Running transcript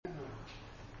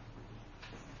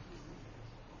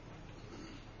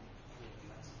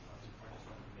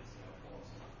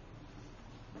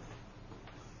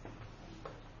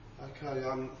Okay,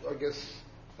 I guess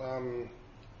pay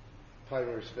my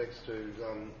respects to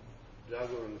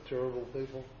Jagera and Torrubul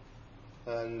people,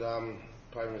 and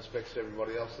pay my respects to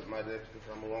everybody else that made the effort to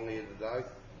come along here today,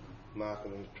 Mark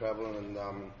and travelling, and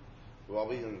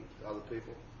Robbie and other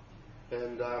people.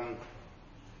 And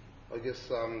I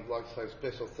guess I'd like to say a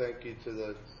special thank you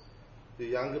to the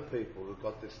younger people who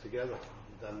got this together.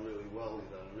 You've done really well,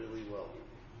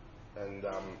 And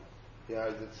you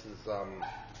know, this is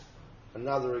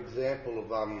another example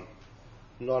of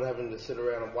not having to sit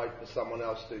around and wait for someone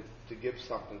else to give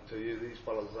something to you. These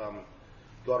fellas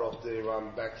got off their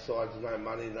backsides, no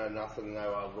money, no nothing,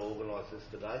 no able to organise this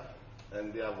today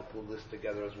and be able to pull this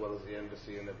together, as well as the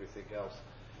embassy and everything else.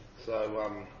 So,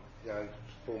 you know,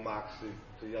 full marks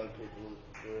to young people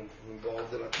who are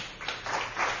involved in it.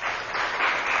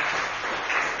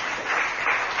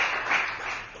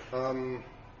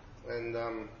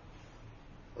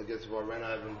 I guess if I ran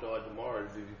over and died tomorrow,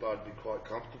 I'd be quite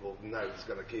comfortable. No, it's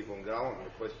going to keep on going.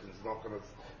 The question's not going to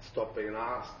stop being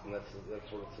asked, and that's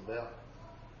what it's about.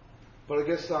 But I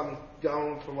guess going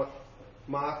on from what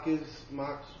Mark's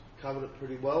covered it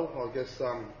pretty well. I guess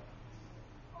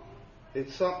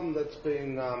it's something that's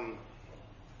been,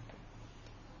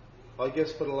 I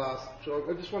guess for the last,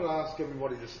 I just want to ask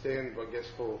everybody to stand, I guess,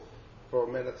 for a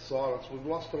minute's silence. We've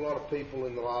lost a lot of people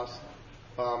in the last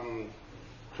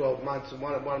 12 months, and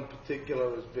one in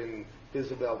particular has been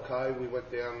Isabel Coe. We went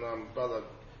down, Brother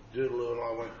Doodaloo and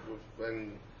I went with,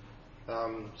 and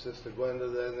Sister Gwenda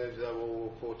there, and they were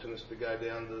all fortunate to go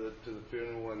down to the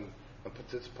funeral and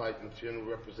participate in the funeral,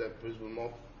 represent Brisbane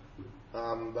mob.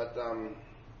 But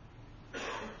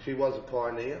she was a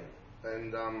pioneer,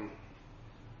 and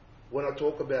when I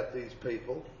talk about these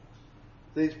people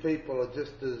are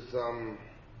just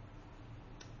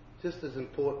as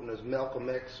important as Malcolm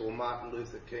X or Martin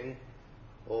Luther King,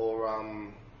 or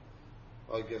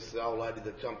I guess the old lady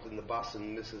that jumped in the bus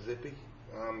in Mississippi.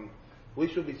 We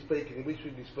should be speaking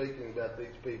about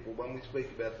these people. When we speak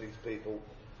about these people,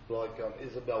 like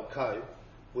Isabel Coe,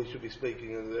 we should be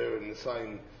speaking of her in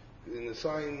the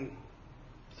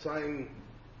same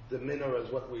demeanour as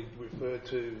what we refer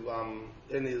to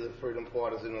any of the freedom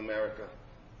fighters in America.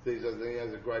 These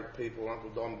are great people.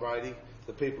 Uncle Don Brady,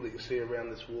 the people that you see around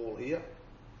this wall here,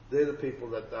 they're the people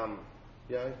that,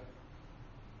 you know,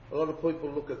 a lot of people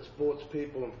look at sports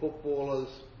people and footballers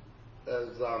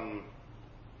as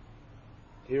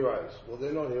heroes. Well,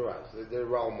 they're not heroes. They're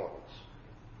role models.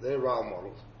 They're role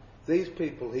models. These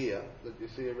people here that you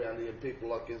see around here, people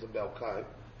like Isabel Coe,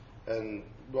 and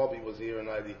Robbie was here in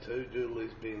 '82,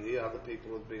 Doodaloo's been here, other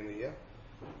people have been here.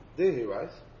 They're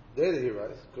heroes. They're the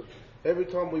heroes. Because every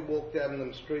time we walked out in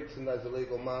them streets in those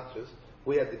illegal marches,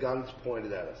 we had the guns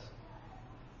pointed at us.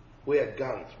 We had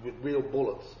guns with real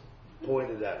bullets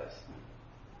pointed at us.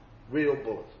 Real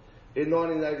bullets. In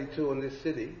 1982 in this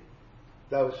city,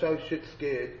 they were so shit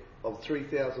scared of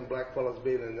 3,000 blackfellas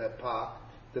being in that park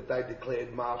that they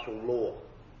declared martial law.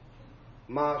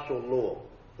 Martial law.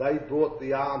 They brought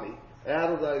the army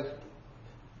out of those,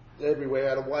 everywhere,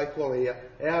 out of Wakewell here,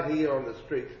 out here on the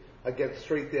streets against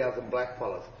 3,000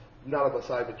 blackfellas. None of us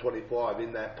over 25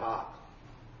 in that park.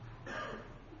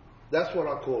 That's what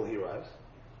I call heroes.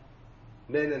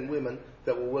 Men and women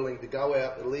that were willing to go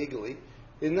out illegally.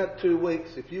 In that 2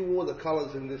 weeks, if you wore the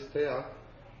colours in this town,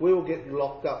 we were getting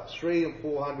locked up 300 and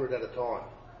 400 at a time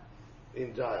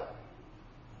in jail.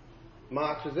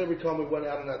 Marches, every time we went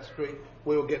out on that street,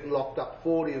 we were getting locked up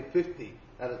 40 and 50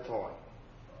 at a time.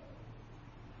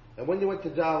 And when you went to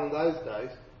jail in those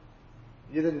days,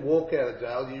 you didn't walk out of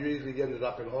jail, you usually ended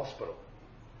up in hospital.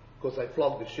 Because they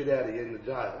flogged the shit out of you in the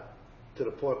jail to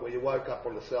the point where you woke up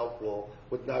on the cell floor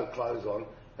with no clothes on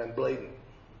and bleeding.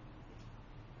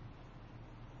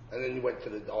 And then you went to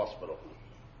the hospital.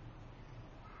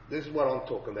 This is what I'm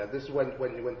talking about. This is when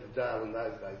you went to jail in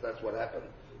those days. That's what happened.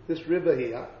 This river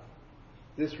here,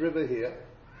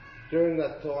 during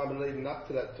that time and leading up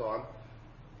to that time,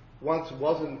 once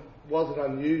wasn't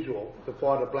unusual to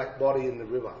find a black body in the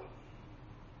river.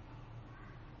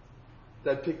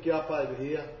 They'd pick you up over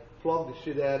here, flog the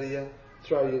shit out of you,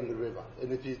 throw you in the river.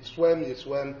 And if you swam, you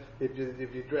swam. If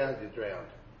you drowned, you drowned.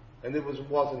 And it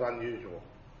wasn't unusual.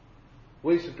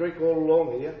 We used to drink all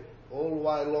along here, all the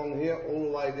way along here, all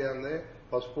the way down there.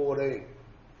 I was 14.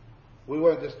 We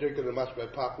weren't just drinking in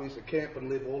Musgrave Park. We used to camp and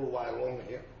live all the way along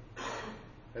here.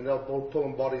 And they were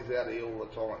pulling bodies out of here all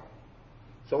the time.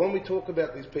 So when we talk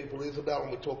about these people, Isabel,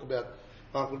 and we talk about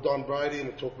Uncle Don Brady, and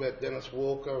we talk about Dennis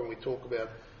Walker, and we talk about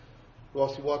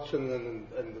Rossi Watson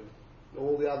and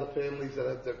all the other families that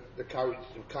have the courage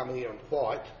to come here and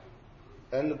fight,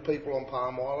 and the people on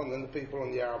Palm Island, and the people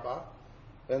on Yarrabah,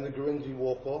 and the Gurindji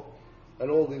Walker,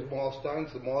 and all these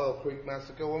milestones, the Mile Creek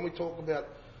Massacre, when we talk about,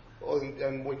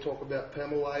 and we talk about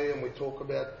Pemulwuy, and we talk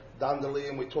about Dundali,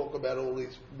 and we talk about all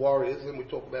these warriors, and we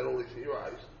talk about all these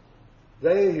heroes,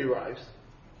 they're heroes,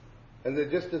 and they're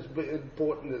just as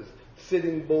important as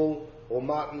Sitting Bull or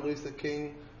Martin Luther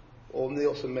King or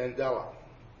Nelson Mandela.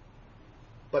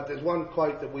 But there's one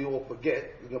quote that we all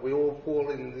forget, and that we all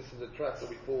fall in, and this is a trap that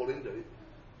we fall into,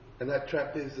 and that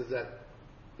trap is that,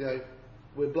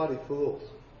 we're bloody fools.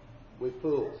 We're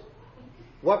fools.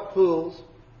 What fools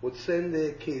would send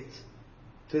their kids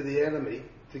to the enemy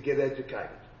to get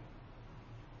educated?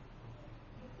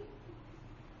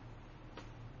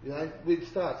 We'd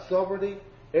start sovereignty.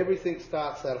 Everything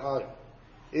starts at home,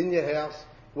 in your house,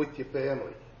 with your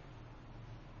family.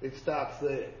 It starts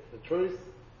there. The truth,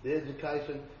 the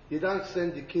education. You don't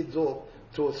send your kids off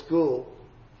to a school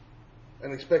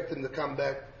and expect them to come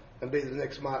back and be the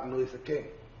next Martin Luther King,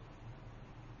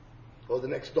 or the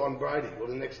next Don Brady, or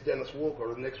the next Dennis Walker,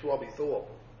 or the next Robbie Thorpe,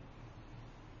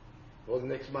 or the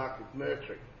next Mark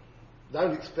McMurtrie.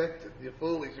 Don't expect it. You're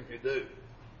foolish if you do.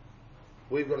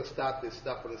 We've got to start this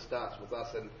stuff, and it starts with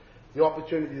us. And the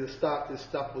opportunity to start this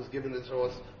stuff was given to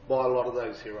us by a lot of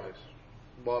those heroes.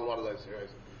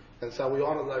 And so we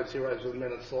honour those heroes with a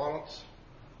minute of silence.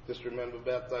 Just remember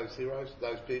about those heroes,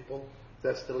 those people.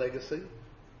 That's the legacy.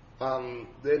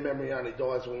 Their memory only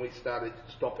dies when we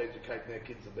stop educating our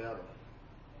kids about them.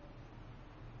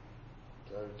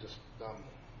 So just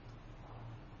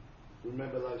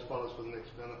remember those fellas for the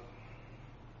next minute.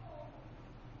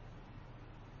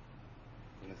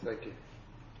 Yeah, thank you.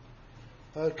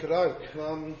 Okay,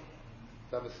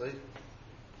 have a seat.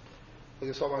 I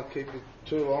guess I won't keep it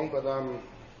too long, but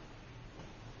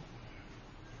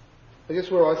I guess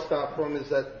where I start from is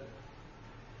that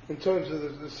in terms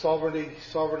of the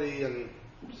sovereignty and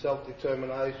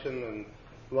self-determination, and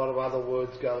a lot of other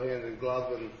words go hand in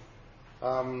glove,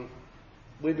 and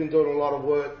we've been doing a lot of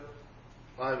work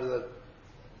over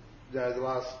the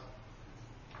last,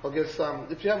 I guess,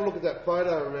 if you have a look at that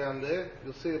photo around there,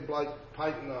 you'll see a bloke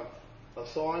painting a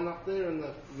sign up there in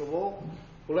the wall.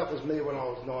 Well, that was me when I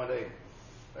was 19,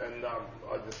 and I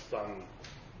just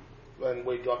when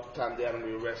we got turned down and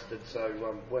we were arrested. So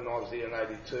when I was here in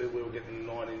 '82, we were getting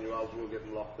 19-year-olds, we were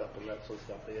getting locked up and that sort of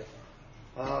stuff here.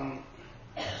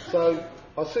 So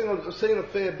I've seen a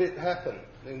fair bit happen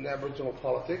in Aboriginal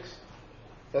politics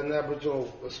and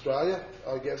Aboriginal Australia.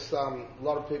 I guess a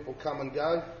lot of people come and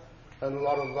go, and a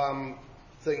lot of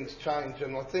things change.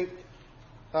 And I think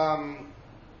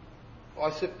I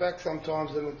sit back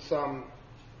sometimes, and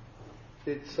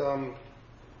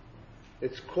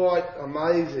it's quite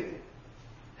amazing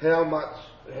how much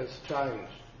has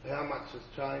changed, and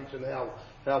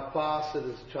how fast it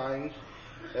has changed,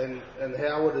 and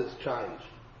how it has changed.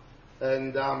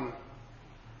 And I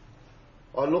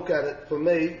look at it, for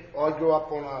me, I grew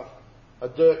up on a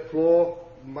dirt floor,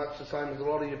 much the same as a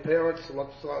lot of your parents,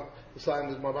 much the same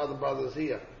as my other brothers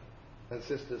here and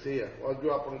sisters here. I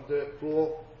grew up on a dirt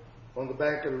floor on the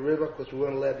bank of the river because we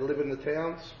weren't allowed to live in the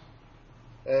towns.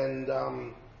 And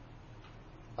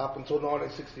up until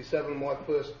 1967, my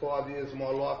first 5 years of my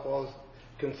life, I was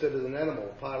considered an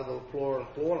animal, part of the flora and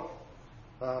fauna.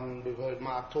 We've heard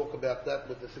Mark talk about that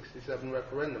with the 67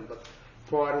 referendum, but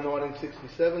prior to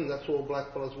 1967, that's all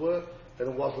blackfellas were, and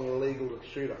it wasn't illegal to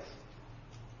shoot us.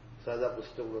 So that was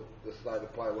still the state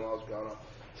of play when I was growing up.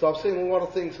 So I've seen a lot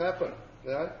of things happen,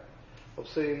 I've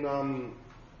seen,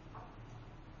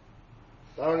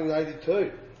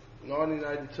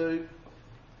 1982,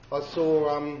 I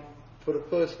saw, for the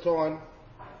first time,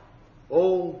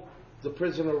 all the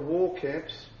prisoner of war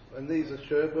camps, and these are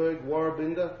Cherbourg,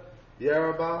 Warabinda,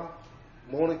 Yarrabah,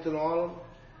 Mornington Island,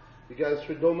 you go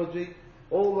through Doomadgee,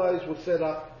 all those were set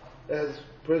up as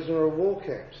prisoner of war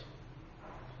camps.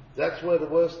 That's where the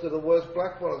worst of the worst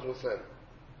blackfellas were sent.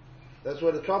 That's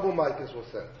where the troublemakers were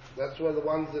sent. That's where the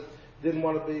ones that didn't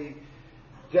want to be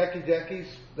Jacky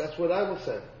Jackies, that's where they were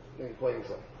sent in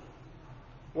Queensland.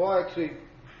 Well, I actually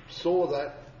saw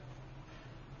that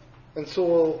and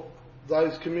saw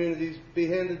those communities be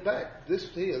handed back.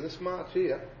 This march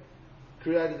here,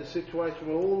 created a situation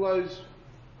where all those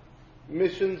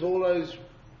missions, all those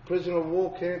prisoner of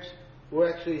war camps were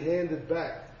actually handed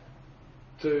back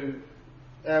to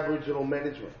Aboriginal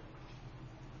management,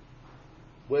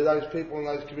 where those people in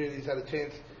those communities had a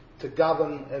chance to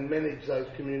govern and manage those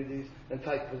communities and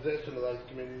take possession of those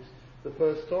communities the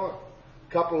first time.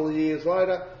 A couple of years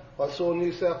later, I saw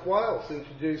New South Wales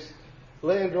introduce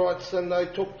land rights, and they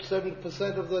took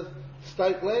 7% of the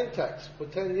state land tax for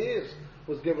 10 years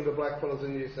was given to blackfellas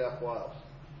in New South Wales.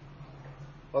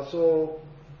 I saw,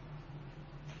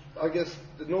 I guess,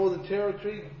 the Northern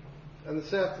Territory and the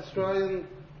South Australian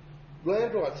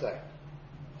Land Rights Act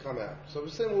come out. So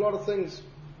we've seen a lot of things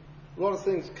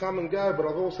come and go, but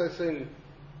I've also seen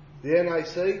the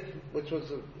NAC, which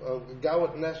was a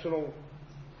govt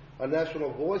a national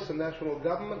voice, a national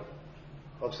government.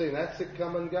 I've seen ATSIC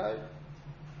come and go.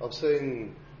 I've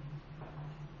seen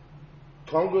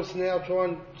Congress now try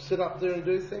and sit up there and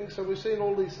do things. So we've seen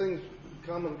all these things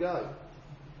come and go.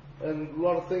 And a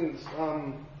lot of things,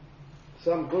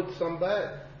 some good, some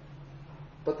bad.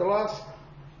 But the last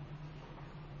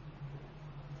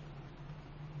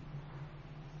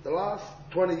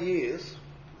 20 years,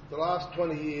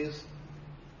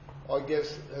 I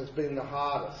guess, has been the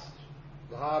hardest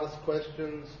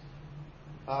questions,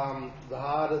 the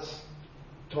hardest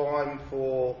time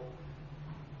for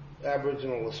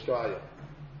Aboriginal Australia,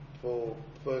 for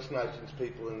First Nations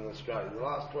people in Australia. The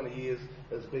last 20 years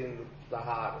has been the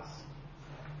hardest.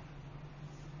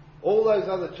 All those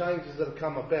other changes that have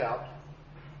come about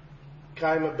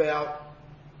came about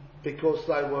because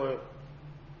they were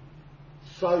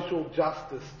social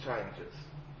justice changes.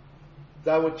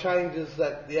 They were changes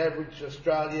that the average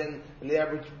Australian and the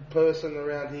average person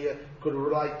around here could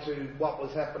relate to what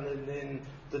was happening in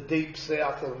the deep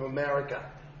south of America.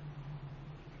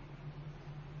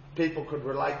 People could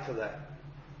relate to that.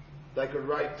 They could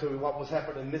relate to what was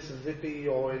happening in Mississippi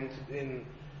or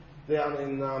down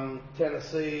in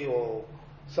Tennessee or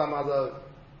some other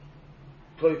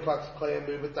Ku Klux Klan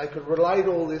movement. They could relate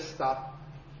all this stuff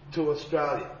to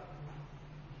Australia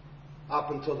up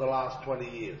until the last 20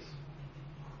 years.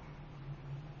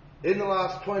 In the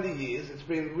last 20 years, it's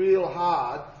been real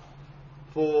hard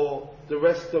for the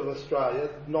rest of Australia,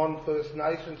 non-First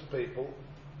Nations people,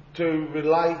 to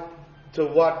relate to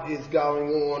what is going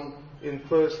on in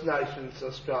First Nations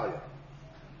Australia.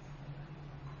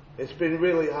 It's been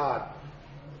really hard.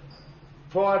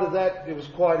 Prior to that, it was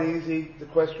quite easy. The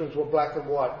questions were black and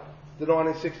white. The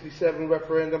 1967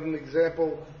 referendum,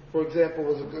 for example,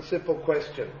 was a simple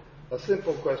question.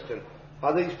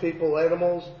 Are these people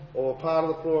animals or part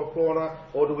of the flora fauna,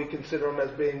 or do we consider them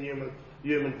as being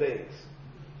human beings?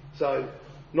 So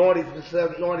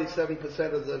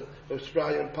 97% of the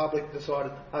Australian public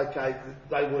decided, okay,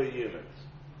 they were humans,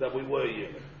 that we were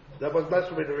human. That must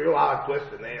have been a real hard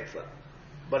question to answer.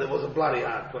 But it was a bloody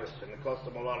hard question. It cost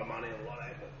them a lot of money and a lot of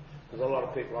effort. Because a lot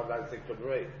of people I don't think could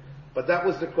read. But that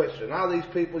was the question. Are these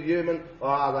people human or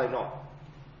are they not?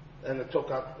 And it took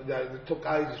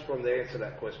ages for them to answer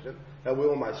that question. And we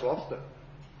almost lost it.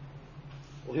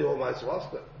 You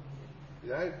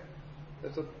know,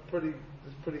 it's a pretty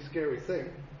scary thing.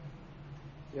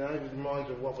 You know, it reminds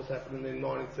you of what was happening in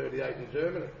 1938 in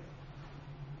Germany.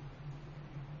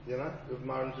 You know, it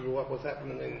reminds you of what was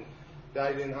happening in the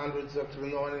 1800s up to the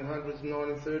 1900s and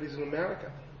 1930s in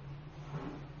America.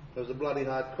 It was a bloody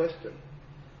hard question.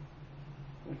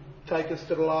 Take us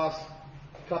to the last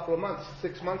couple of months,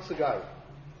 6 months ago.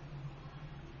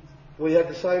 We had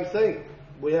the same thing.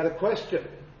 We had a question,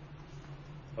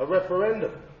 a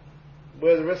referendum,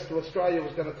 where the rest of Australia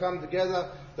was going to come together.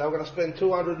 They were going to spend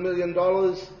 $200 million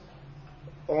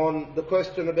on the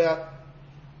question about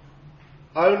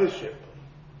ownership,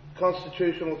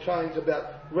 constitutional change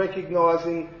about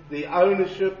recognising the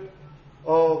ownership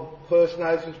of First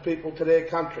Nations people to their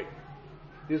country.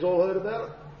 You've all heard about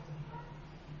it?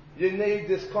 You need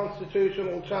this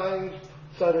constitutional change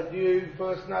so that you,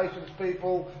 First Nations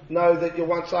people, know that you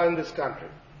once owned this country.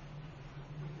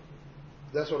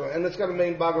 That's what and it's going to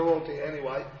mean bugger all to you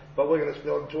anyway, but we're going to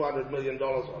spend $200 million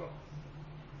on it.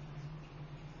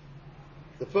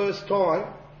 The first time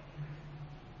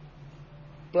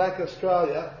Black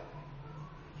Australia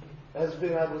has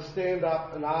been able to stand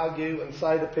up and argue and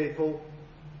say to people,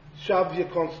 shove your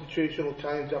constitutional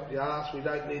change up your arse, we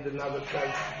don't need another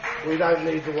change, we don't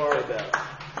need to worry about it.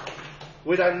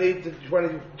 We don't need the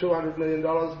 $200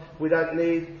 million, we don't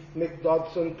need Mick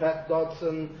Dodson, Pat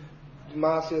Dodson,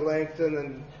 Marcia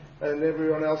Langton and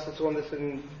everyone else that's on this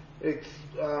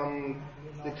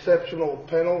exceptional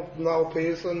panel, Noel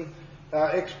Pearson,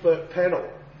 expert panel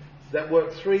that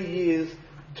worked 3 years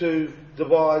to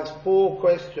devise 4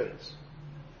 questions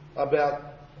about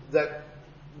that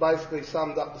basically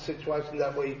summed up the situation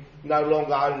that we no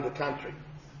longer own the country.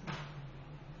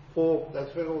 They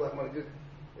spent all that money.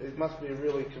 It must be a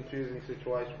really confusing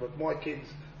situation, but my kids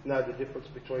know the difference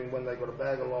between when they got a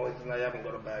bag of lollies and they haven't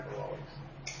got a bag of lollies.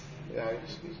 You know,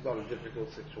 it's not a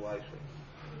difficult situation.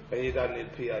 And you don't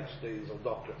need PhDs or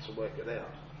doctorates to work it out.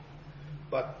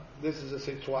 But this is a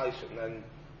situation, and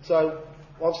so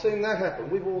I've seen that happen.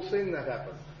 We've all seen that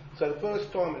happen. So the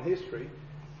first time in history,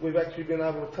 we've actually been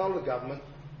able to tell the government,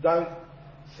 don't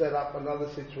set up another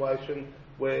situation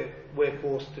where we're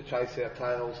forced to chase our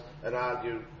tails and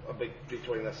argue a bit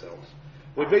between ourselves.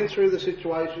 We've been through the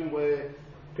situation where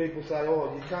people say,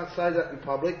 oh, you can't say that in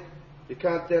public, you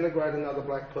can't denigrate another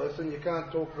black person, you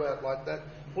can't talk about it like that.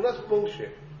 Well, that's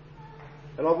bullshit.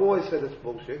 And I've always said it's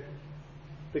bullshit,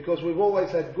 because we've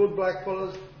always had good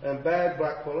blackfellas and bad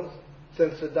blackfellas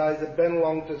since the day that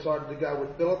Bennelong decided to go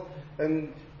with Phillip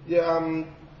and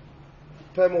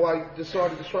Pemulwuy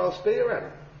decided to throw a spear at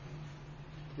him.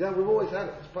 Yeah, we've always had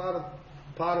it. It's part of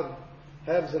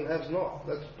haves and haves not.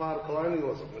 That's part of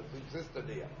colonialism. It's existed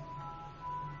here.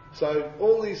 So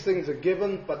all these things are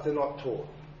given, but they're not taught.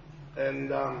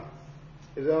 And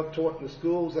if they're not taught in the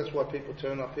schools, that's why people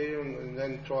turn up here and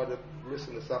then try to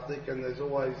listen to something. And there's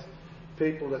always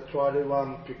people that try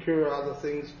to procure other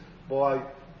things by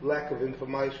lack of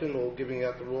information or giving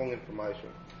out the wrong information.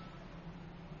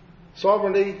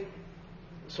 Sovereignty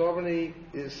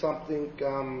is something,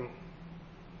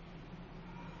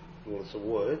 well, it's a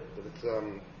word, but it's,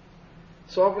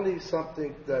 sovereignty is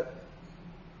something that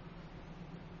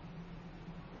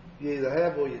you either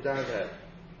have or you don't have.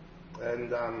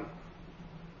 And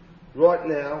right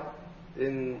now,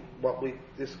 in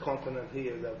this continent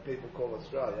here that people call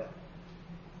Australia,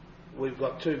 we've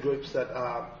got two groups that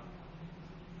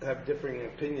have differing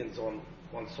opinions on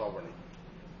sovereignty.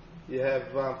 You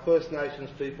have First Nations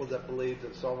people that believe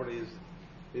that sovereignty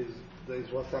is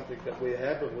something that we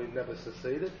have and we've never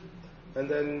seceded. And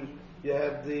then you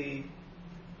have the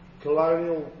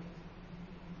colonial,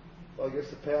 I guess,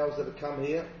 the powers that have come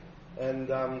here, and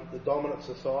the dominant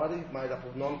society made up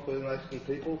of non-First Nation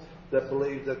people that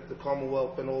believe that the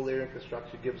Commonwealth and all their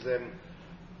infrastructure gives them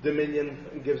dominion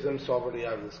and gives them sovereignty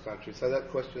over this country. So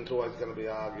that question's always going to be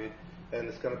argued, and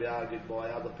it's going to be argued by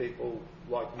other people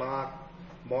like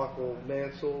Michael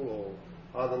Mansell, or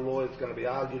other lawyers. Going to be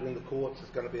argued in the courts.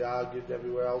 It's going to be argued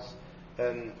everywhere else,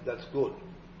 and that's good,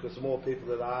 because the more people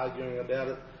that are arguing about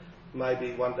it,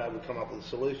 maybe one day we'll come up with a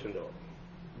solution to it.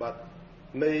 But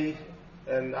me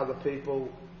and other people,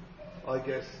 I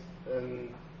guess,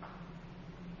 and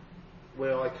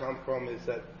where I come from is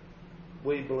that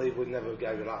we believe we never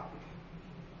gave it up.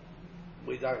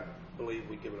 We don't believe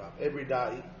we give it up. Every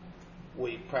day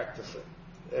we practice it.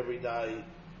 Every day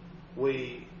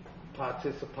we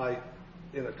participate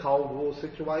in a Cold War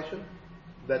situation.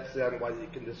 That's the only way that you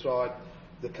can decide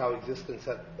the coexistence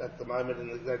at the moment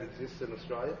and that exists in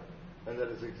Australia, and that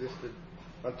has existed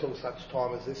until such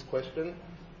time as this question,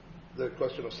 the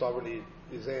question of sovereignty,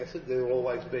 is answered. There will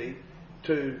always be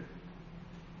two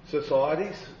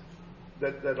societies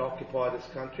that occupy this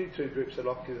country, two groups that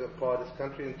occupy this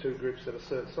country and two groups that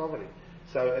assert sovereignty.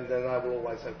 So, and then they will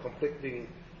always have conflicting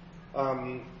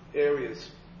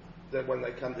areas that when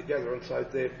they come together, and so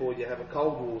therefore you have a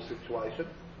Cold War situation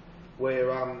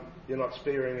where you're not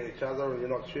spearing at each other and you're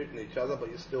not shooting each other, but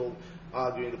you're still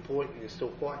arguing the point and you're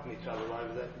still fighting each other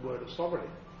over that word of sovereignty.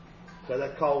 So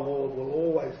that Cold War will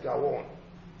always go on,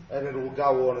 and it will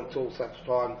go on until such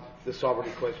time the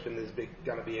sovereignty question is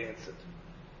going to be answered.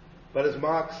 But as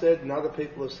Mark said, and other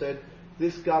people have said,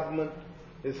 this government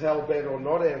is hell-bent on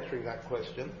not answering that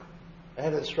question,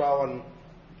 and it's throwing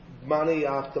money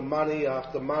after money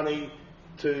after money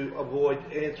to avoid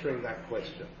answering that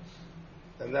question.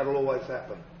 And that'll always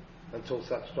happen until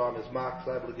such time as Mark's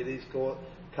able to get his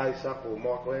case up, or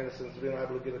Michael Anderson's been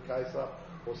able to get a case up,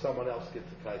 or someone else gets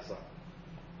a case up.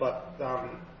 But,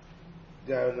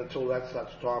 and until that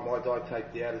such time, I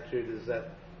take the attitude is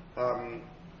that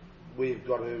we've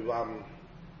got to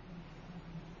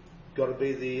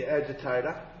be the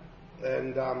agitator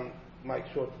and make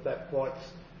sure that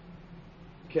fight's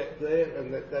kept there,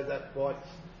 and that fight's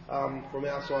from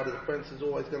our side of the fence is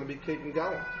always going to be keeping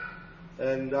going.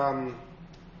 And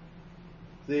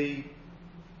the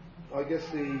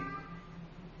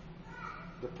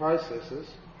processes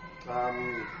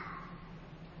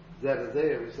that are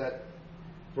there is that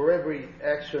for every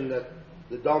action that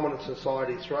the dominant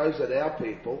society throws at our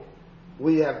people,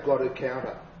 we have got to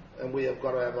counter, and we have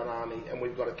got to have an army, and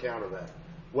we've got to counter that.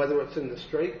 Whether it's in the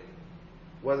street,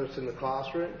 whether it's in the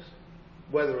classrooms,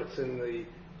 whether it's in the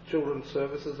Children's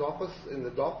Services Office, in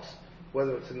the docks,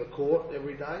 whether it's in the court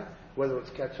every day, whether it's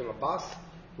catching a bus,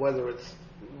 whether it's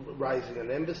raising an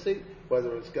embassy,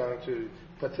 whether it's going to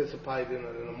participate in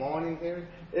a mining hearing,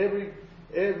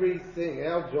 everything,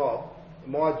 our job,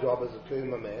 my job as a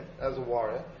Kooma man, as a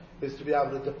warrior, is to be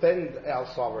able to defend our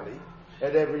sovereignty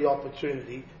at every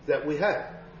opportunity that we have.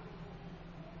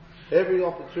 Every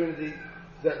opportunity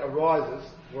that arises,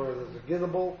 whether it's a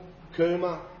Gidabal,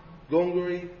 Kooma,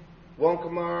 Gungari,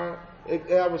 Wankamara,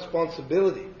 our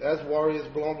responsibility as warriors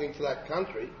belonging to that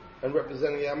country and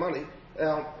representing our money,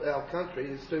 our country,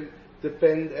 is to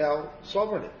defend our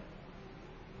sovereignty.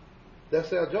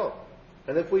 That's our job.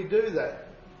 And if we do that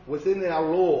within our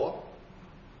law,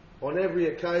 on every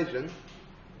occasion,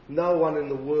 no one in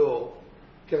the world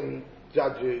can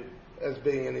judge you as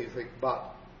being anything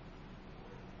but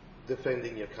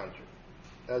defending your country,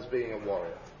 as being a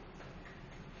warrior.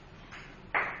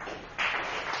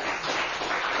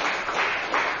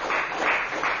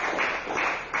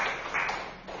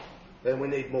 And we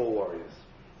need more warriors.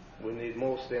 We need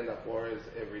more stand-up warriors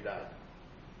every day,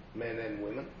 men and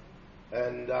women.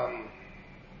 And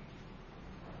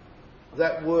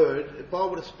that word, if I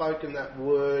would have spoken that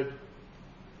word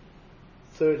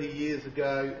 30 years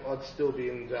ago, I'd still be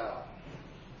in jail.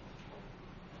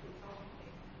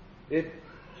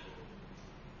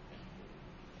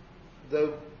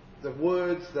 The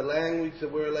words, the language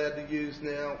that we're allowed to use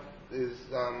now is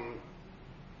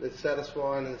it's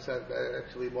satisfying and it's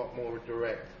actually a lot more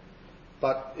direct.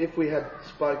 But if we had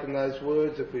spoken those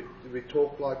words, if we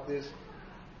talked like this,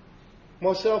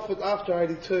 myself after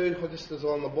 82, I just was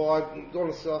on the bike, on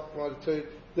the south 82,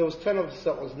 there was 10 of us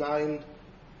that was named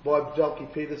by Jacky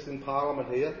Peters in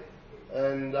Parliament here,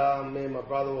 and me and my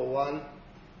brother were one.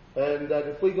 And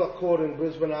if we got caught in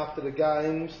Brisbane after the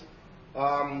games,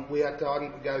 we had to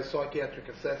undergo psychiatric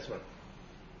assessment,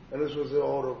 and this was the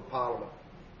order of Parliament.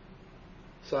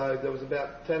 So there was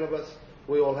about 10 of us.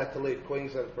 We all had to leave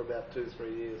Queensland for about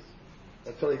 2-3 years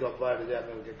until he got voted out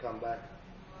and we could come back.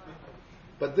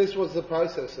 But this was the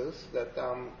processes that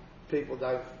people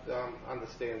don't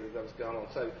understand that was going on.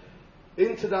 So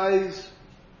in today,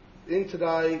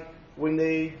 we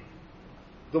need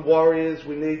the warriors,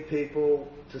 we need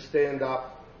people to stand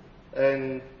up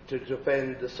and to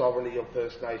defend the sovereignty of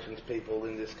First Nations people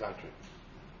in this country.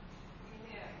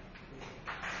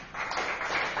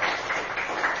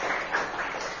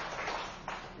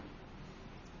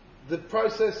 The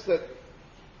process that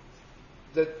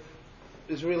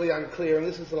is really unclear, and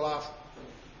this is the last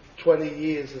 20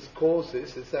 years has caused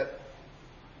this, is that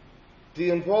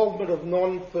the involvement of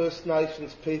non-First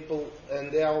Nations people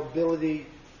and our ability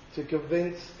to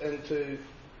convince and to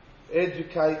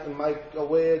educate and make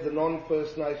aware the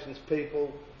non-First Nations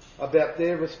people about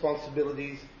their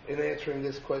responsibilities in answering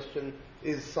this question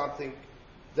is something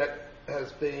that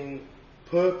has been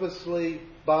purposely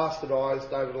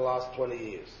bastardised over the last 20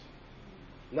 years.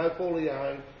 No fault of your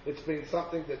own. It's been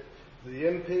something that the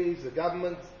MPs, the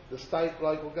governments, the state,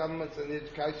 local governments and the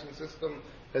education system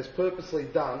has purposely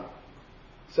done,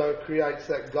 so it creates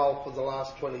that gulf for the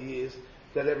last 20 years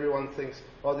that everyone thinks,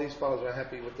 oh, these fellows are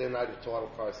happy with their native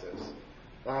title process.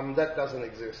 That doesn't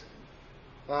exist.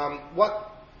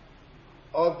 What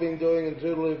I've been doing and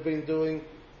Doodle have been doing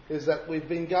is that we've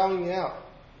been going out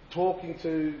talking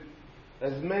to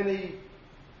as many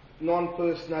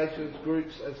non-First Nations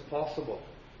groups as possible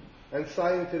and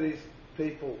saying to these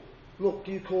people, look,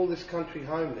 you call this country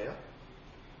home now.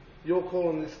 You're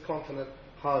calling this continent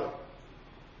home.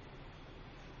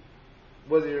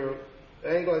 Whether you're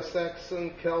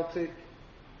Anglo-Saxon, Celtic,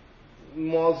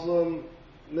 Muslim,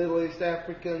 Middle East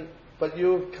African, but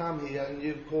you've come here and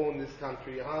you've called this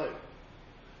country home.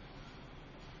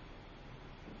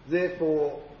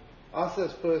 Therefore, us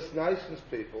as First Nations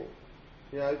people,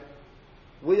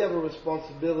 we have a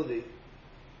responsibility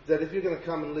that if you're going to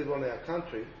come and live on our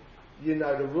country, you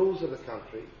know the rules of the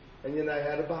country and you know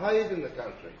how to behave in the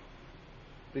country.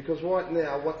 Because right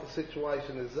now, what the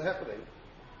situation is happening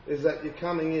is that you're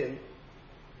coming in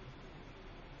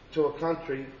to a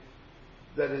country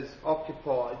that is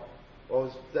occupied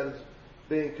or that is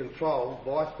being controlled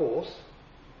by force,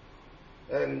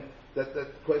 and that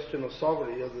question of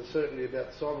sovereignty, or the certainty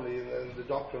about sovereignty and the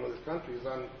doctrine of this country is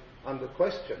under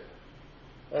question.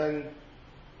 And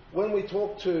when we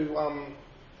talk to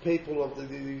people of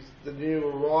the new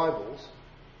arrivals,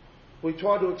 we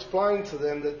try to explain to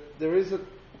them that there is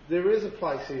a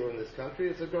place here in this country.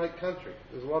 It's a great country.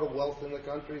 There's a lot of wealth in the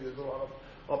country. There's a lot of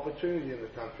opportunity in the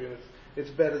country, and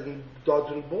it's better than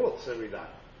dodging bullets every day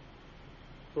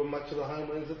from much of the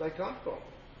homelands that they come from,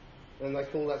 and they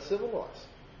call that civilised.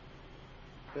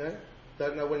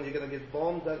 Don't know when you're going to get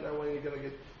bombed. Don't know when you're going to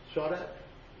get shot at.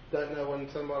 Don't know when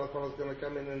some other fellow's going to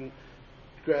come in and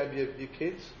grab your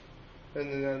kids,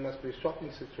 and then there must be a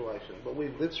shocking situation. But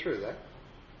we've lived through that.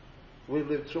 We've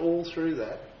lived all through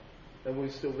that, and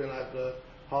we've still been able to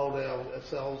hold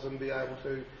ourselves and be able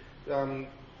to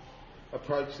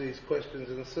approach these questions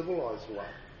in a civilised way.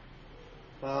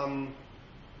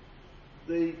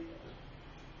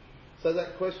 So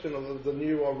that question of the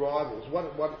new arrivals,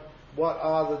 what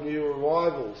are the new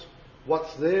arrivals?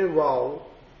 What's their role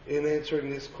in answering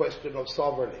this question of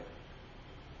sovereignty?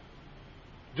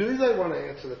 Do they want to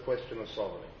answer the question of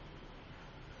sovereignty?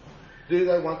 Do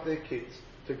they want their kids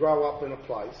to grow up in a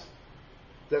place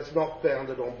that's not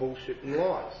founded on bullshit and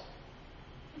lies?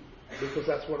 Because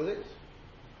that's what it is.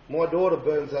 My daughter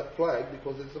burns that flag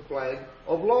because it's a flag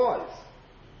of lies.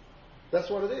 That's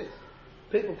what it is.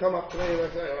 People come up to me and they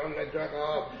say,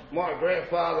 my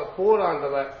grandfather fought under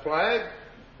that flag.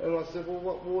 And I said, well,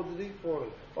 what war did he fight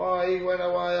in? Oh, he went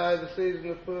away overseas in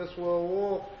the First World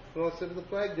War. And I said, well, the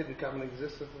flag didn't come into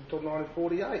existence until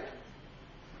 1948.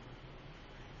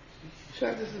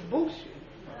 So this is bullshit.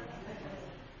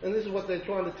 And this is what they're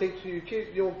trying to teach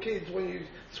your kids when you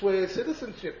swear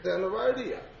citizenship down the road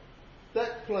here.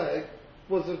 That flag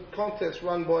was a contest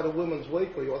run by the Women's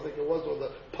Weekly, I think it was, or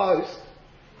the Post,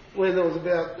 where there was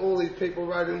about all these people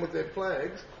wrote in with their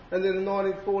flags, and then in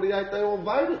 1948 they all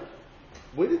voted.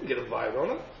 We didn't get a vote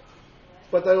on it,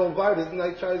 but they all voted and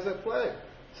they chose that flag.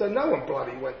 So no one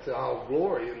bloody went to Old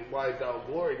Glory and waved Old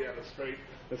Glory down the street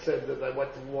and said that they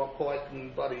went to fight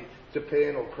in bloody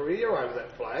Japan or Korea over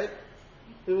that flag.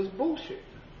 It was bullshit.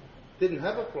 Didn't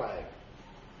have a flag.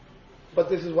 But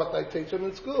this is what they teach them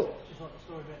in school. Just like the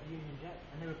story about the Union Jack.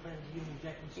 I never planted the Union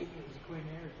Jack in Sydney. It was a Queen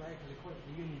Mary flag because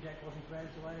the Union Jack wasn't created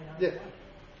until 1801. Yeah.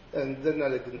 And then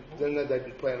they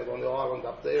didn't plant it on the island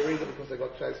up there either because they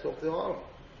got chased off the island.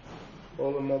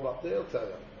 All the mob up there will tell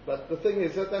you. But the thing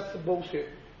is that's the bullshit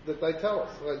that they tell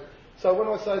us. So when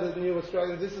I say to the new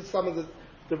Australians, this is some of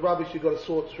the rubbish you've got to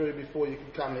sort through before you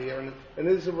can come here, and it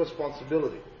is a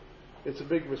responsibility. It's a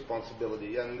big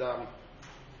responsibility, and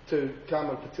to come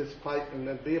and participate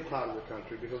and be a part of the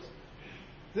country, because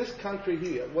this country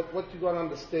here, what you've got to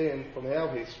understand from our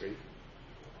history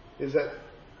is that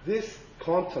this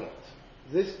continent,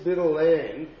 this bit of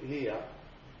land here,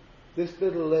 this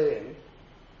bit of land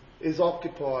is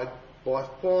occupied by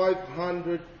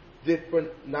 500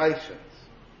 different nations.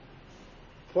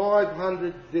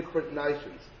 500 different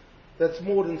nations. That's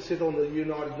more than sit on the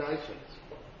United Nations.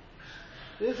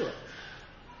 Isn't it?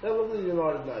 Have a look at the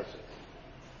United Nations.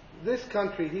 This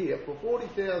country here, for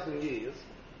 40,000 years,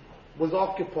 was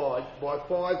occupied by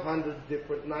 500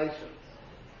 different nations.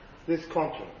 This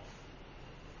continent.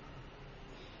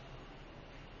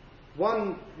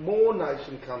 One more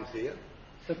nation comes here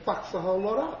and fucks the whole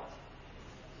lot up.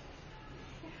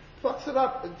 Fucks it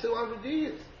up in 200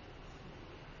 years.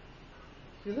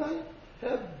 You know?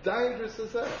 How dangerous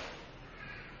is that?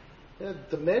 How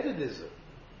demented is it?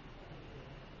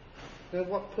 And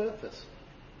what purpose?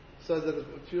 So that a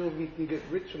few of them can get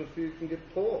rich and a few can get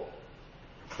poor.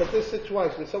 But this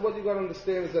situation, so what you've got to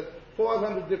understand is that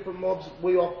 500 different mobs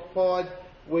we occupied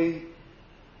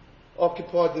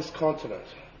this continent.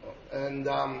 And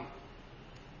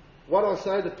what I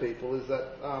say to people is that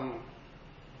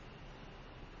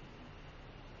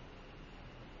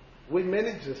we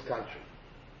manage this country.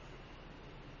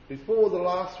 Before the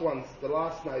last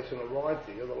nation arrived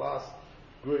here, the last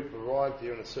group arrived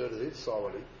here and asserted its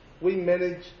sovereignty, we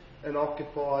managed and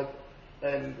occupied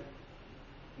and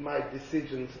made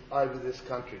decisions over this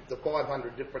country, the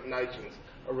 500 different nations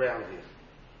around here.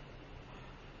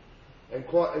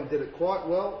 And did it quite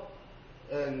well,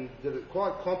 and did it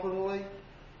quite competently,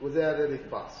 without any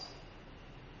fuss.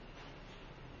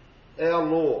 Our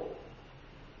law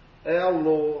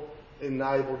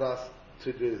enabled us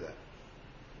to do that.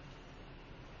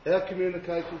 Our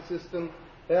communication system,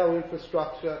 our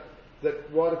infrastructure,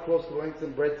 that right across the length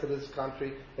and breadth of this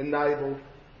country enabled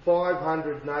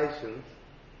 500 nations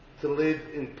to live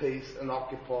in peace and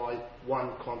occupy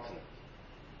one continent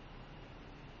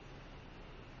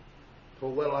for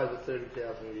well over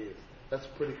 30,000 years. That's a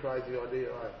pretty crazy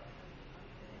idea,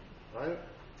 right?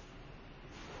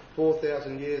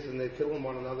 4,000 years and they're killing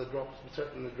one another,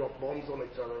 threatening to drop bombs on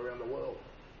each other around the world.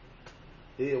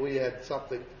 Here we had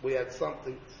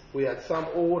some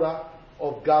order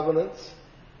of governance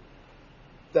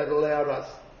that allowed us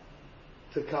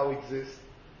to coexist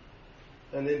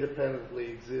and independently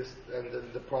exist and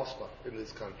to prosper in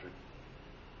this country.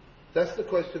 That's the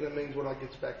question it means when I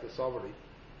get back to sovereignty.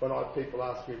 When people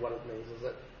ask me what it means, is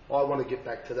that I want to get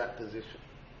back to that position.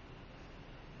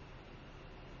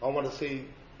 I want to see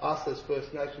us as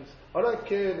First Nations. I don't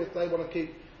care if they want to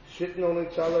keep shitting on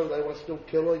each other, they want to still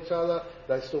kill each other,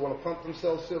 they still want to pump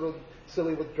themselves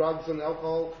silly with drugs and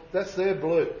alcohol. That's their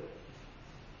blue.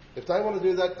 If they want to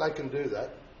do that, they can do that.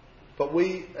 But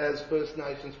we, as First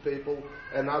Nations people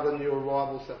and other new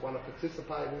arrivals that want to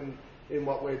participate in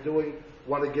what we're doing,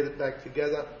 want to get it back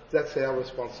together, that's our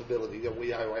responsibility that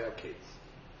we owe our kids.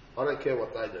 I don't care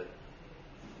what they do.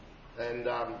 And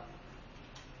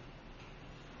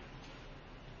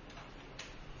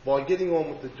by getting on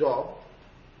with the job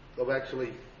of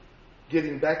actually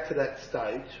getting back to that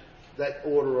stage, that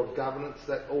order of governance,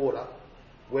 that order,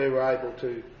 we're able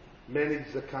to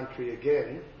manage the country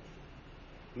again,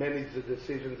 manage the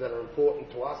decisions that are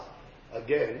important to us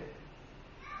again,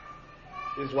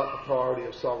 is what the priority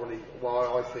of sovereignty, why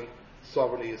I think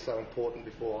sovereignty is so important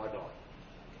before I die.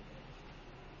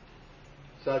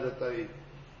 So that the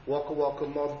Waka Waka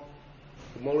mob,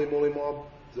 the Muli Muli mob,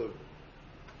 the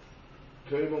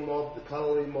Kooma mob, the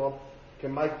Cunnamulla mob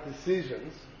can make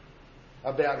decisions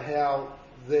about how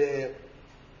their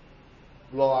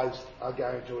lives are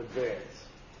going to advance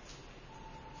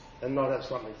and not have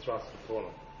something thrust upon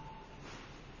them.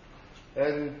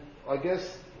 And I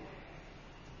guess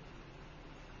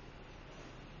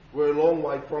we're a long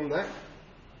way from that.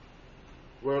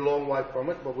 We're a long way from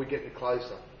it, but we're getting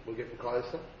closer. We're getting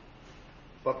closer.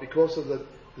 But because of the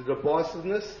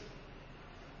divisiveness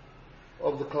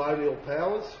of the colonial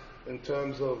powers in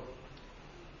terms of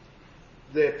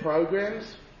their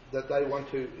programs that they want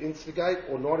to instigate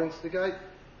or not instigate,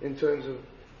 in terms of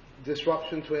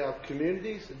disruption to our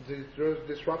communities,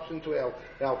 disruption to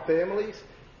our families,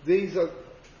 these are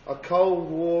Cold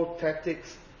War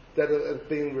tactics that have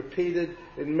been repeated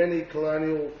in many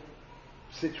colonial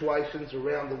situations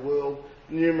around the world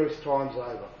numerous times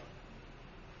over.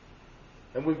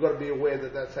 And we've got to be aware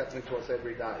that that's happening to us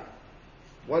every day.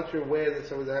 Once you're aware that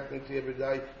something's happening to you every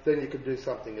day, then you can do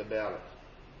something about it.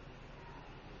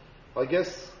 I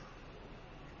guess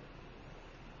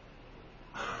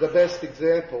the best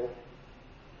example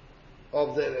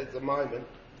of that at the moment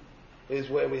is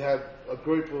where we have a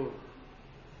group of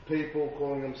people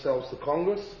calling themselves the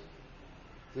Congress.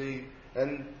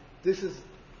 And this is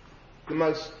the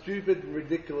most stupid,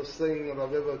 ridiculous thing that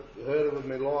I've ever heard of in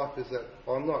my life, is that,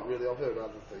 I've heard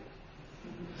other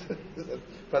things.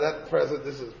 But at present,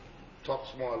 this is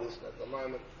tops my list at the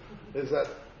moment, is that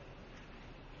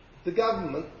the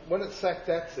government, when it sacked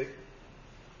ATSIC,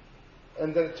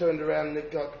 and then it turned around and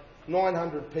it got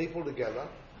 900 people together,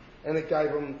 and it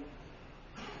gave them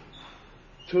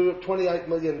 $28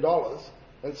 million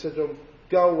and said to them,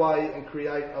 go away and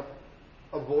create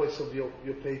a voice of your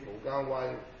people. Go away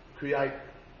and create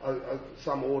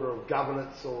some order of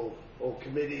governance or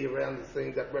committee around the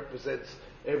thing that represents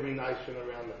every nation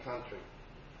around the country.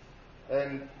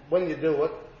 And when you do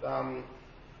it,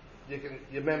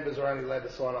 your members are only allowed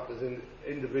to sign up as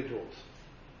individuals,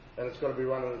 and it's got to be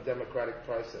run in a democratic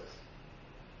process.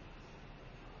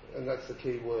 And that's the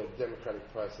key word,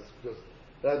 democratic process, because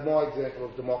that's my example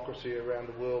of democracy around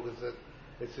the world, is that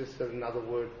it's just another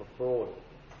word for fraud,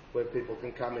 where people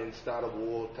can come in, start a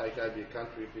war, take over your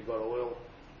country if you've got oil,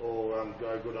 or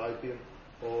grow good opium,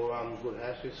 or good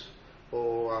hashish,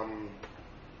 or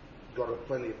got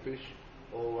plenty of fish,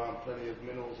 or plenty of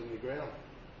minerals in your ground.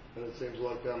 And it seems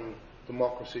like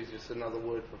democracy is just another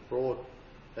word for fraud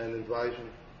and invasion.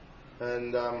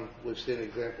 And we've seen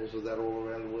examples of that all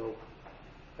around the world.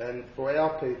 And for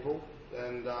our people,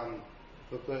 and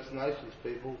for First Nations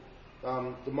people,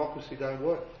 democracy don't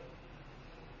work.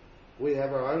 We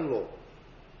have our own law.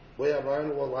 We have our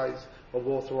own ways of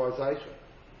authorisation.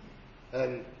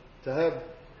 And to have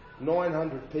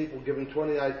 900 people given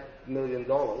 $28 million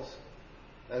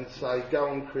and say,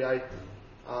 go and create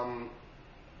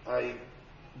a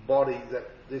body that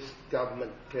this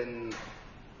government can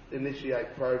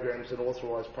initiate programs and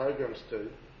authorise programs to,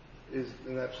 is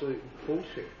an absolute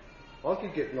bullshit. I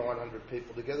could get 900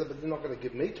 people together, but they're not going to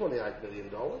give me $28 million.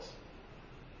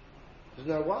 There's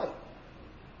no way.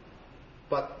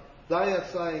 But they are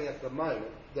saying at the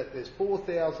moment that there's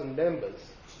 4,000 members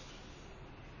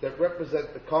that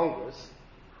represent the Congress,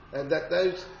 and that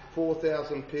those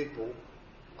 4,000 people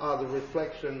are the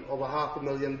reflection of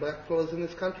 500,000 blackfellas in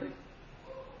this country.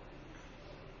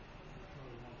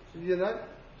 You know,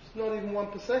 it's not even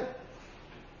 1%.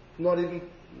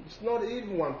 It's not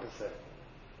even 1%.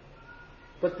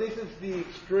 But this is the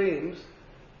extremes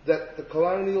that the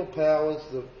colonial powers,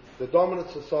 the dominant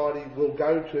society will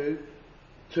go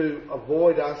to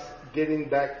avoid us getting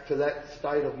back to that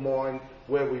state of mind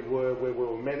where we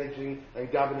were managing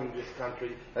and governing this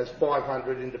country as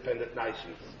 500 independent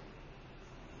nations.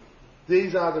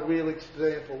 These are the real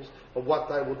examples of what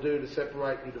they will do to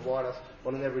separate and divide us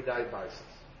on an everyday basis.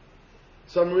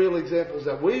 Some real examples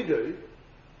that we do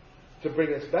to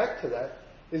bring us back to that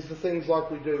is the things like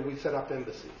we do. We set up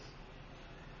embassies.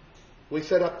 We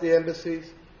set up the embassies.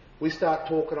 We start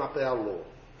talking up our law.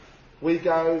 We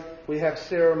go, we have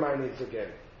ceremonies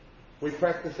again. We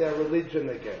practice our religion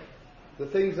again. The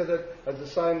things that are the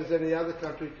same as any other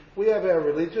country. We have our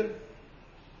religion.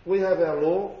 We have our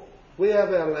law. We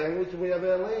have our language, and we have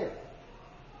our land.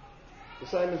 The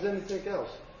same as anything else.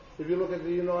 If you look at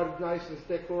the United Nations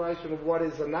Declaration of what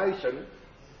is a nation,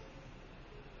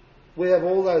 we have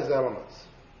all those elements.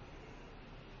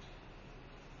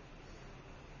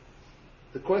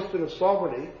 the question of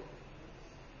sovereignty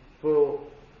for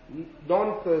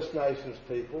non-First Nations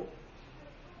people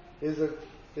is a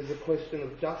question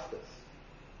of justice.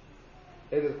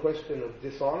 It is a question of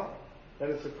dishonour,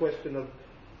 and it's a question of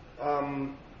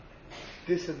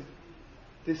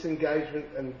disengagement,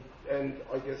 and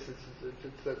I guess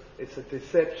it's a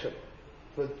deception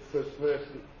for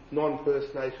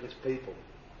non-First Nations people.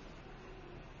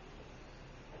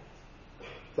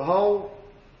 The whole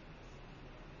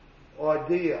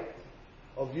idea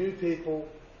of you people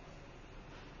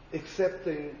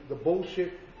accepting the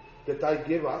bullshit that they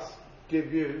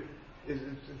give you, it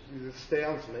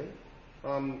astounds me.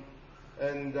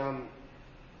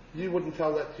 You wouldn't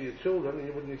tell that to your children, and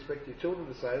you wouldn't expect your children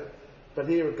to say it, but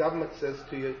here a government says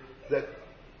to you that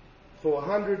for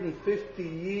 150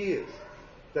 years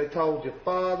they told your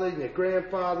father and your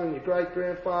grandfather and your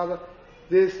great-grandfather,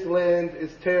 this land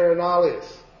is terra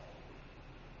nullius.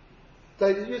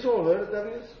 You've all heard it,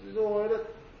 haven't you? You've all heard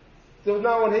it. There was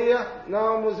no one here,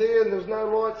 no one was here, and there was no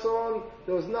lights on,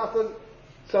 there was nothing,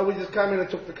 so we just came in and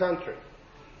took the country.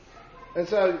 And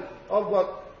so I've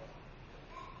got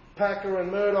Packer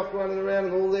and Murdoch running around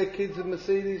and all their kids and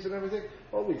Mercedes and everything.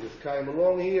 Well, we just came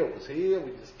along here, it was here,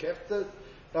 we just kept it.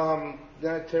 Terra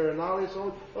nullius.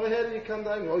 Oh, how did you come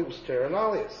down? Oh, it was terra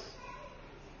nullius.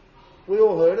 We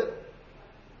all heard it,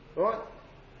 right?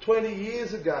 20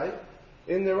 years ago,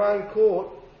 in their own court,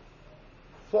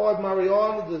 5 Murri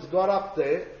Islanders got up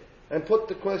there and put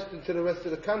the question to the rest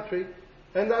of the country,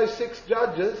 and those 6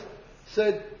 judges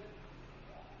said,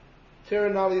 terra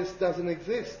nullius doesn't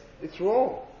exist. It's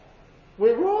wrong.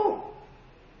 We're wrong.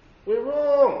 We're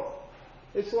wrong.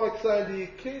 It's like saying to your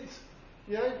kids,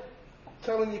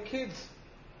 telling your kids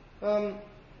a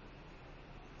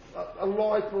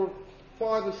lie for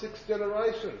 5 or 6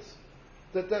 generations,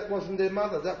 that wasn't their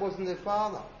mother, that wasn't their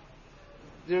father.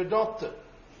 They're adopted.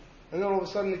 And then all of a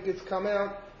sudden it gets come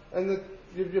out and that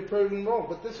you're proven wrong.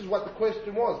 But this is what the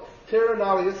question was. Terra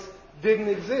nullius didn't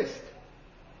exist.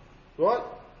 Right?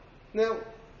 Now,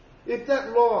 if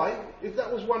that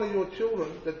was one of your children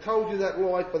that told you that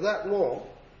lie for that long,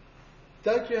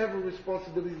 don't you have a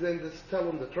responsibility then to tell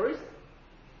them the truth?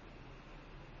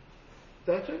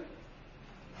 Don't you?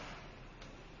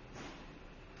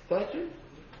 Don't you?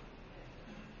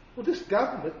 Well, this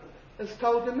government has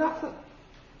told you nothing.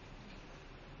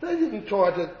 They didn't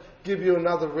try to give you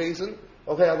another reason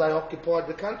of how they occupied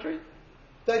the country.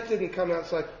 They didn't come out and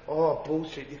say, oh,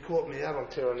 bullshit, you caught me out on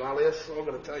terra nullius, I've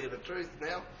got to tell you the truth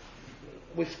now.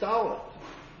 We stole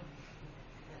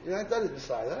it. They didn't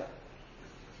say that.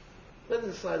 They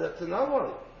didn't say that to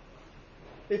nobody.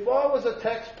 If I was a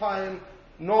tax-paying,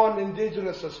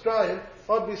 non-Indigenous Australian,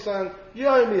 I'd be saying, you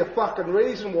owe me a fucking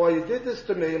reason why you did this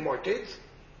to me and my kids.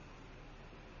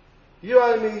 You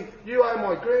owe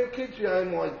my grandkids, you owe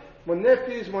my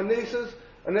nephews, my nieces,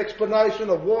 an explanation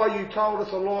of why you told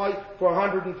us a lie for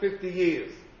 150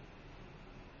 years.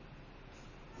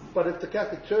 But if the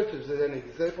Catholic Churches is any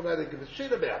example, they don't give a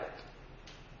shit about it.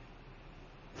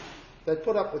 They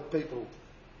put up with people.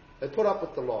 They put up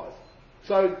with the lies.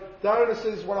 So the onus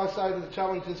is, what I say to the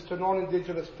challenge is to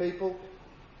non-Indigenous people,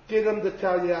 get them to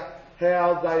tell you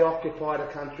how they occupy the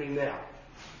country now.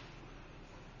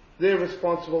 They're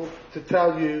responsible to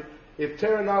tell you, if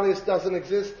terra nullius doesn't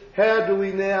exist, how do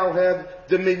we now have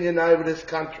dominion over this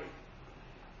country?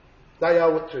 They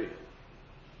owe it to you.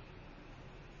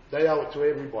 They owe it to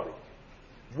everybody.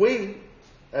 We,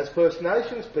 as First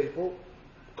Nations people,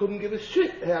 couldn't give a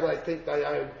shit how they think they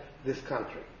owe this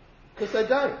country. Because they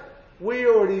don't. We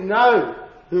already know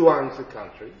who owns the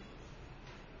country.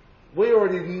 We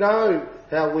already know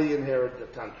how we inherit the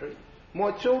country.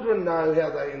 My children know how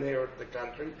they inherit the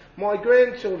country. My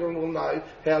grandchildren will know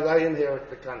how they inherit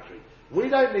the country. We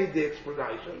don't need the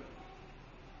explanation,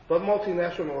 but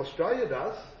multinational Australia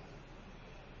does.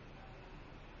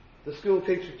 The school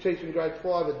teacher teaching grade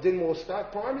 5 at Dinmore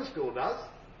State Primary School does.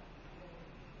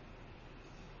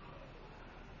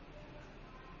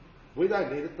 We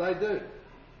don't need it, they do.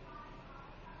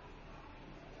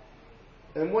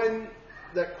 And when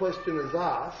that question is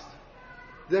asked,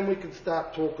 then we can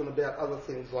start talking about other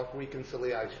things like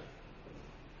reconciliation,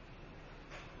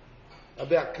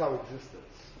 about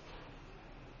coexistence,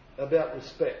 about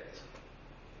respect.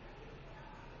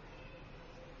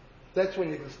 That's when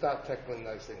you can start tackling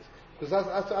those things. Because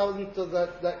until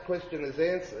that question is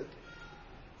answered,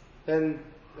 and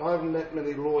I haven't met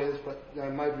many lawyers, but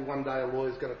maybe one day a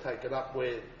lawyer's going to take it up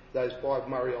where those 5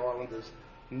 Murri Islanders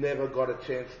never got a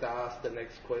chance to ask the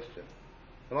next question.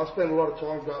 And I spent a lot of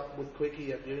time with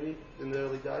Quickie at uni in the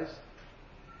early days.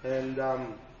 And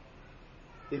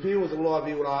if he was alive,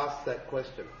 he would have asked that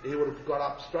question. He would have got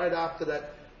up straight after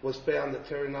that was found that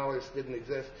terra nullius didn't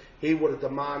exist, he would have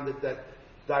demanded that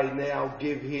they now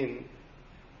give him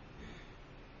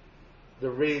the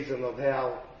reason of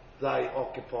how they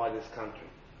occupy this country.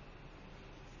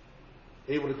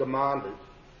 He would have demanded,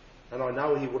 and I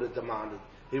know he would have demanded,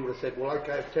 he would have said, well,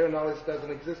 okay, if terra nullius doesn't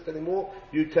exist anymore,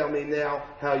 you tell me now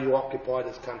how you occupy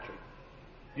this country.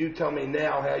 You tell me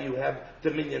now how you have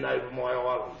dominion over my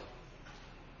island.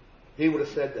 He would have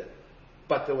said that.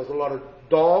 But there was a lot of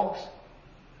dogs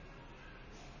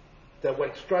that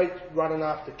went straight running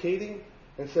after Keating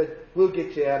and said, we'll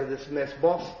get you out of this mess,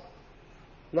 boss.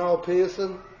 Noel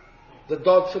Pearson, the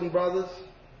Dodson brothers,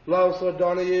 Lois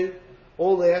O'Donoghue,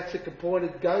 all the ATSIC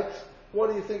appointed goats. What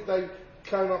do you think they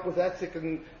came up with ATSIC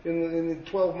in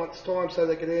 12 months' time so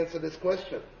they could answer this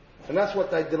question? And that's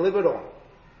what they delivered on.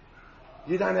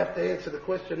 You don't have to answer the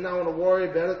question, no one will worry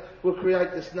about it. We'll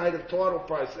create this native title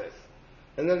process.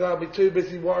 And then they'll be too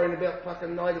busy worrying about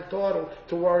fucking native title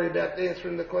to worry about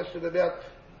answering the question about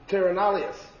terra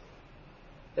nullius.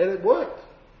 And it worked.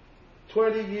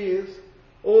 20 years,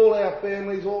 all our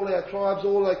families, all our tribes,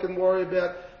 all they can worry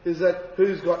about is that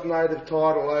who's got native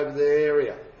title over their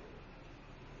area.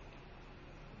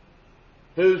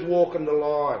 Who's walking the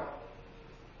line?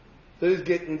 Who's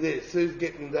getting this? Who's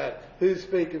getting that? Who's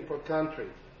speaking for country?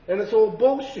 And it's all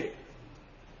bullshit.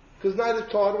 Because native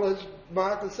title, as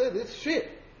Mark has said, it's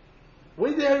shit.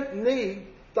 We don't need,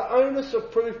 the onus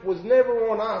of proof was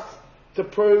never on us to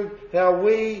prove how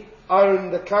we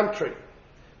own the country.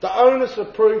 The onus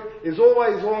of proof is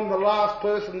always on the last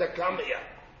person that come here.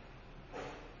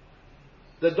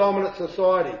 The dominant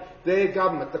society, their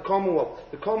government, the Commonwealth.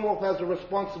 The Commonwealth has a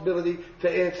responsibility to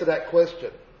answer that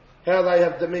question. How they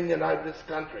have dominion over this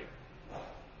country.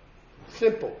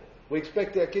 Simple. We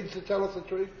expect our kids to tell us the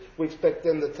truth. We expect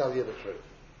them to tell you the truth.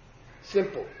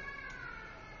 Simple.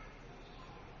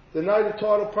 The native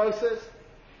title process,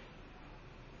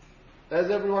 as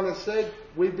everyone has said,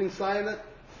 we've been saying it,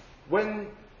 when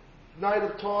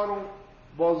native title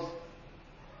was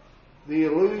the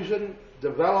illusion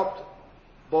developed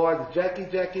by the Jacky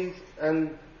Jackies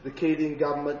and the Keating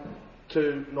government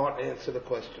to not answer the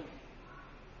question.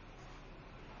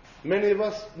 Many of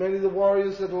us, many of the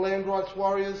warriors that are land rights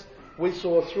warriors, we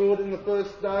saw through it in the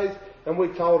first days and we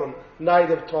told them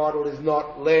native title is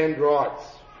not land rights.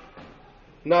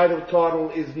 Native title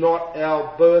is not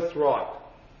our birthright.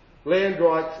 Land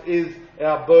rights is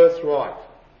our birthright.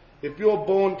 If you're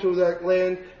born to that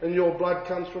land and your blood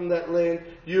comes from that land,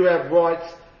 you have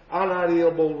rights,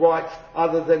 unalienable rights,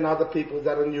 other than other people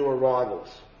that are new arrivals.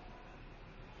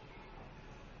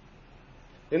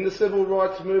 In the civil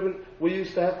rights movement, we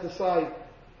used to have to say,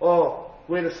 oh,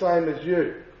 we're the same as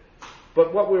you.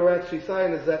 But what we were actually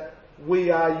saying is that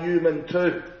we are human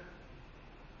too.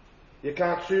 You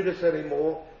can't shoot us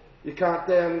anymore. You can't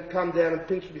come down and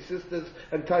pinch me sisters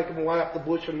and take them away up the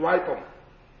bush and rape them.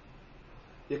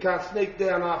 You can't sneak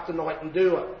down after night and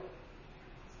do it.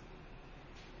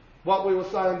 What we were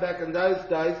saying back in those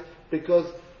days, because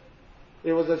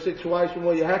it was a situation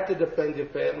where you had to defend your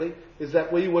family, is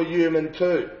that we were human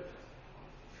too.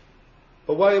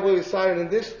 But what we were saying in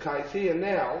this case here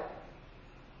now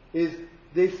is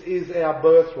this is our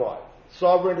birthright.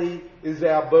 Sovereignty is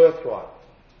our birthright.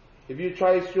 If you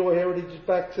trace your heritage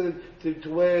back to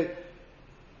where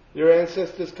your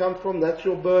ancestors come from, that's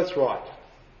your birthright.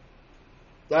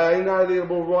 They are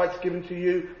inalienable rights given to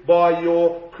you by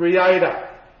your Creator.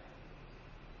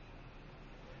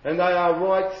 And they are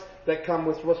rights that come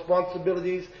with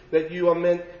responsibilities that you are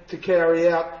meant to carry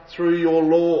out through your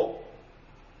law.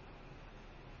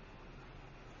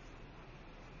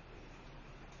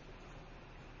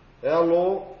 Our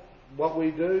law, what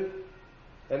we do,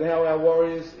 and how our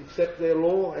warriors accept their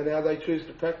law and how they choose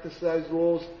to practice those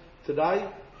laws today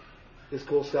is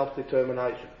called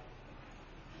self-determination.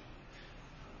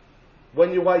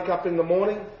 When you wake up in the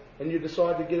morning and you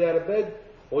decide to get out of bed,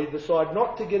 or you decide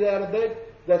not to get out of bed,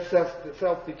 that's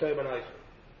self-determination.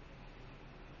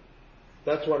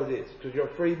 That's what it is. Because you're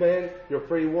a free man, you're a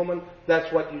free woman,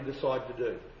 that's what you decide to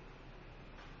do.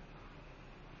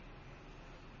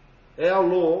 Our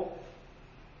law,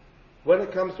 when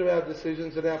it comes to our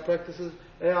decisions and our practices,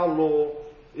 our law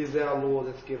is our law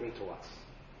that's given to us.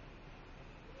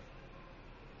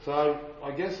 So,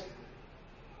 I guess,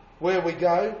 where we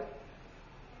go,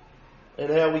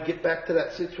 and how we get back to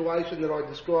that situation that I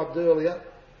described earlier,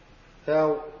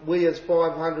 how we as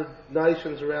 500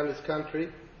 nations around this country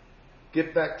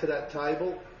get back to that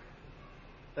table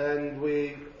and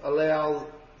we allow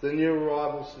the new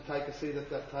arrivals to take a seat at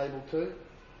that table too,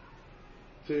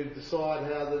 to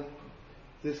decide how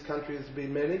this country is to be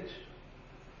managed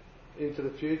into the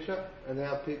future and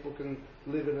how people can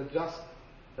live in a just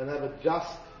and have a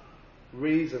just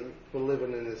reason for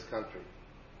living in this country.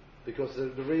 Because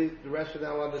the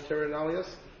rationale under terra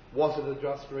nullius wasn't a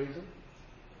just reason.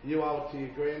 You owe it to your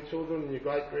grandchildren and your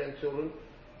great-grandchildren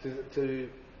to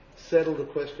settle the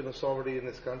question of sovereignty in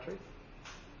this country.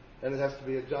 And it has to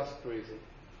be a just reason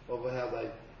of how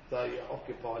they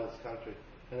occupy this country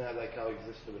and how they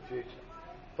coexist in the future.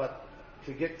 But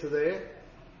to get to there,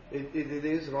 it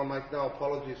is, and I make no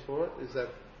apologies for it, is that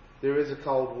there is a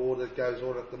Cold War that goes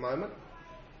on at the moment,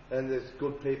 and there's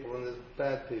good people and there's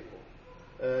bad people.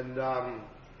 And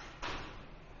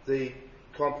the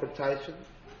confrontation,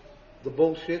 the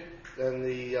bullshit and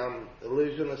the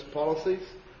illusionist policies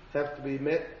have to be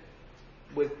met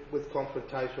with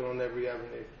confrontation on every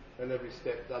avenue and every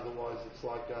step. Otherwise, it's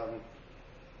like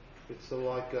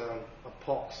a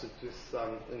pox that just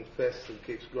infests and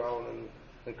keeps growing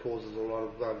and causes a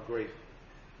lot of grief.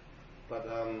 But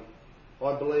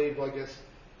I believe, I guess,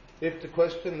 if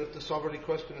the sovereignty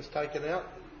question is taken out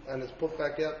and is put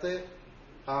back out there,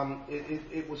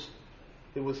 it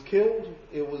was killed.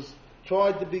 It was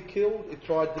tried to be killed. It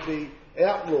tried to be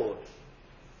outlawed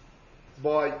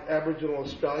by Aboriginal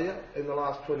Australia in the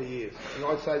last 20 years. And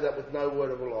I say that with no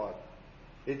word of a lie.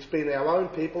 It's been our own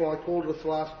people. I call it the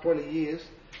last 20 years,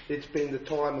 it's been the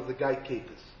time of the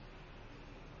gatekeepers.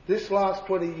 This last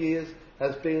 20 years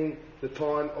has been the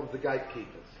time of the gatekeepers.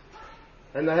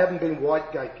 And they haven't been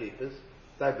white gatekeepers,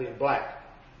 they've been black.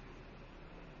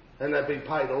 And they've been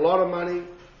paid a lot of money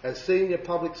as senior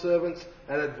public servants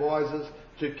and advisors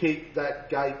to keep that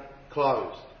gate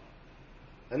closed.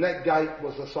 And that gate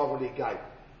was the sovereignty gate.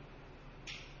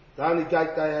 The only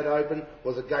gate they had open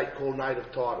was a gate called native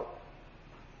title.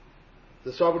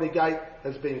 The sovereignty gate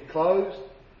has been closed.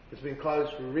 It's been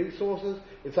closed for resources.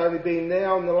 It's only been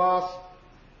now in the last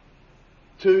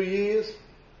 2 years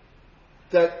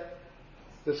that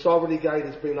the sovereignty gate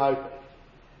has been opened.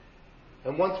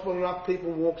 And once enough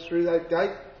people walk through that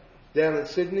gate, down in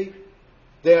Sydney,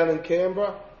 down in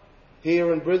Canberra,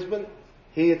 here in Brisbane,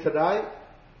 here today,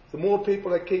 the more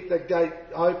people that keep that gate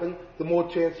open, the more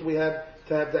chance we have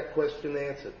to have that question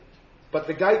answered. But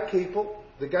the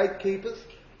gatekeepers,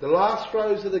 the last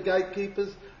throws of the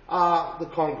gatekeepers are the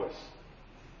Congress.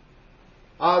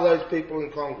 Are those people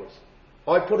in Congress?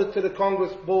 I put it to the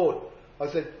Congress board. I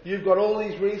said, you've got all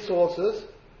these resources.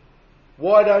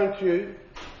 Why don't you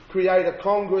create a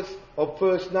Congress of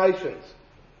First Nations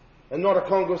and not a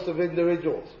Congress of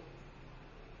individuals?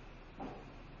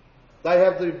 They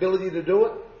have the ability to do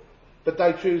it, but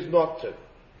they choose not to.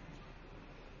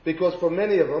 Because for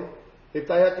many of them, if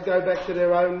they had to go back to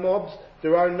their own mobs,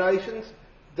 their own nations,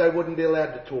 they wouldn't be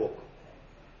allowed to talk.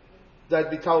 They'd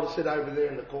be told to sit over there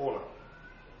in the corner.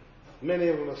 Many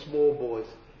of them are small boys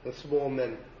and small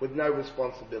men with no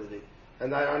responsibility,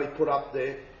 and they only put up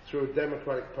there through a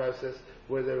democratic process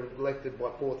where they're elected by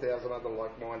 4,000 other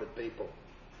like-minded people.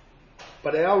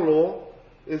 But our law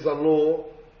is a law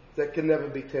that can never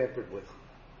be tampered with,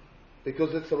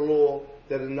 because it's a law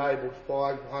that enabled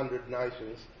 500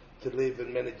 nations to live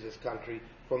and manage this country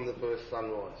from the first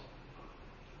sunrise.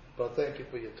 But thank you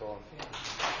for your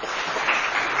time.